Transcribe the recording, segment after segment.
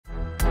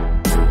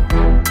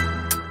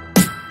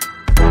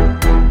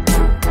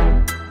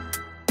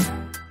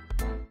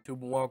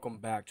YouTube, and welcome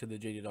back to the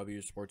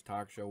JDW Sports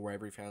Talk Show, where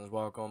every fan is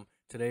welcome.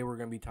 Today we're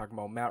going to be talking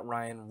about Matt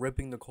Ryan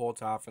ripping the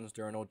Colts offense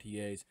during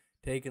OTAs,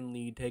 taking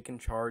lead, taking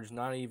charge,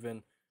 not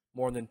even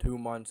more than 2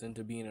 months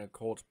into being a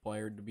Colts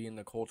player, to being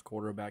the Colts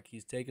quarterback.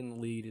 He's taking the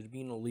lead, he's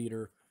being a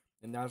leader,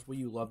 and that's what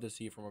you love to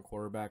see from a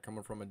quarterback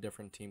coming from a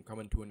different team,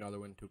 coming to another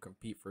one to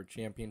compete for a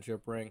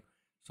championship ring.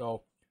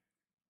 So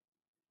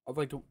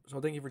thank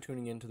you for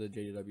tuning in to the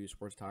JDW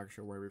Sports Talk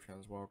Show, where every fan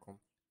is welcome.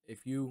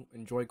 If you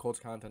enjoy Colts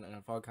content and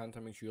NFL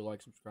content, make sure you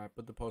like, subscribe,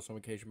 put the post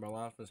notification bell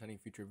on for any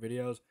future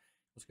videos.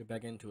 Let's get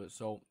back into it.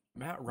 So,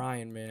 Matt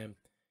Ryan, man,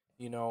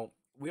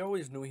 we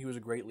always knew he was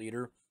a great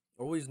leader.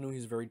 Always knew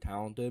he's very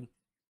talented.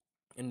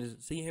 And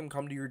to see him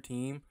come to your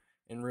team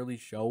and really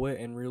show it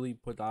and really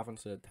put the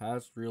offense to the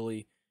test,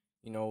 really,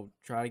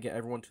 try to get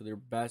everyone to their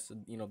best,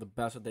 the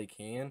best that they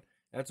can,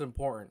 that's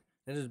important.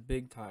 That is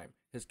big time.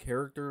 His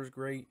character is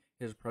great.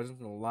 His presence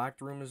in the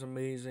locker room is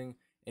amazing.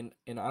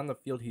 And on the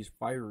field, he's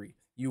fiery.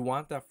 You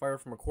want that fire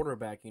from a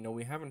quarterback.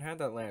 We haven't had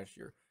that last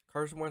year.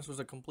 Carson Wentz was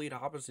a complete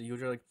opposite. He was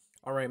just like,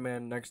 all right,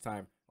 man, next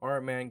time. All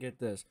right, man, get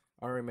this.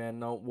 All right, man,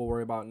 no, we'll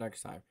worry about it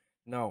next time.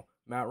 No,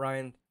 Matt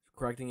Ryan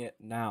correcting it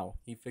now.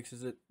 He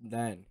fixes it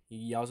then. He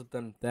yells at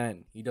them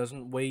then. He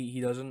doesn't wait.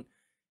 He doesn't,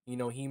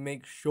 he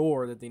makes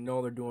sure that they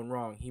know they're doing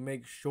wrong. He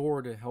makes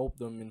sure to help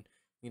them and,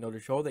 to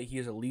show that he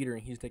is a leader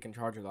and he's taking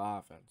charge of the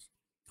offense.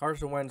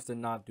 Carson Wentz did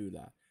not do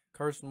that.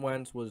 Carson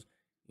Wentz was,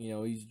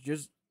 he's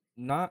just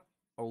not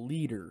a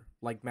leader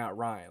like Matt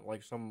Ryan,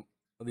 like some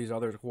of these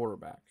other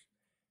quarterbacks.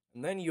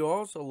 And then you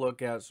also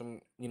look at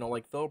some,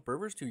 like Philip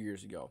Rivers 2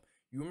 years ago.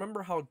 You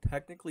remember how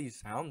technically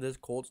sound this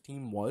Colts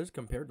team was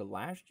compared to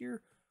last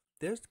year?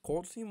 This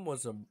Colts team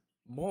was the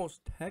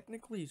most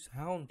technically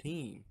sound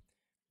team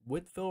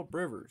with Philip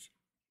Rivers.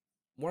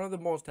 One of the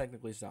most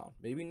technically sound.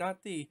 Maybe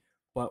not the,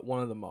 but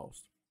one of the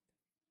most.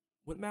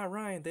 With Matt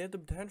Ryan, they had the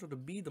potential to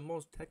be the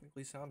most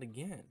technically sound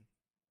again.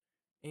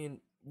 And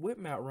with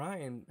Matt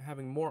Ryan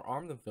having more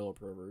arm than Philip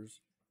Rivers,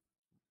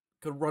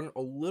 could run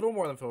a little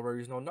more than Philip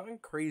Rivers. No, nothing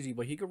crazy,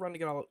 but he could run to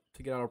get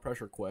out of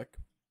pressure quick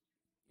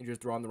and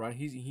just throw on the run.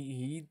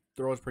 He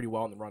throws pretty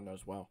well in the run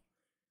as well.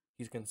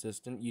 He's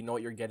consistent. You know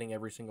what you're getting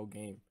every single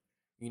game.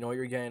 You know what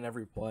you're getting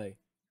every play,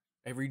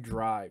 every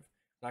drive.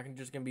 Not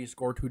just gonna be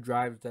score 2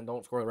 drives, then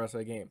don't score the rest of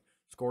the game.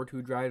 Score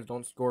 2 drives,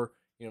 don't score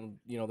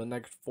the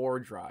next 4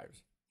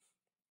 drives.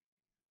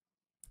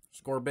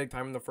 Score big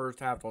time in the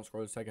first half, don't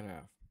score the second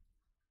half.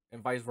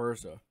 And vice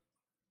versa.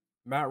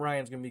 Matt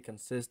Ryan's going to be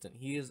consistent.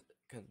 He is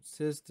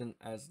consistent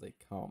as they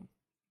come.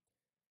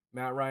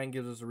 Matt Ryan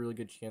gives us a really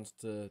good chance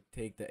to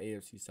take the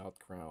AFC South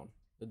crown,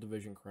 the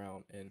division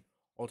crown, and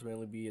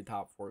ultimately be a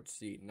top 4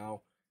 seed.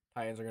 Now,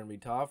 Titans are going to be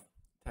tough.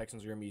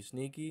 Texans are going to be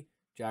sneaky.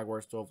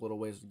 Jaguars still have a little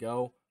ways to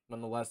go.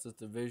 Nonetheless, this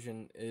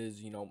division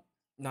is,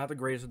 not the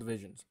greatest of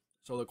divisions.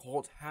 So the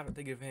Colts have to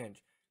take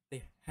advantage.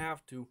 They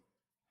have to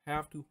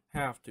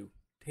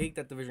take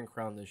that division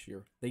crown this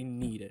year. They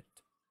need it.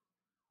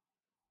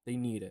 They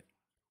need it.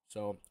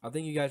 So, I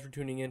thank you guys for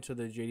tuning in to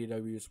the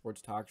JDW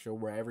Sports Talk Show,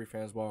 where every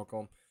fan is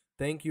welcome.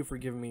 Thank you for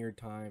giving me your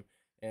time,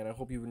 and I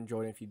hope you've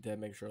enjoyed it. If you did,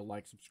 make sure to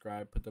like,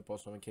 subscribe, put the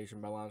post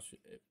notification bell on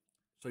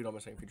so you don't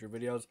miss any future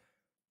videos.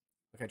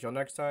 I'll catch y'all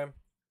next time.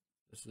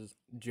 This is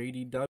JDW.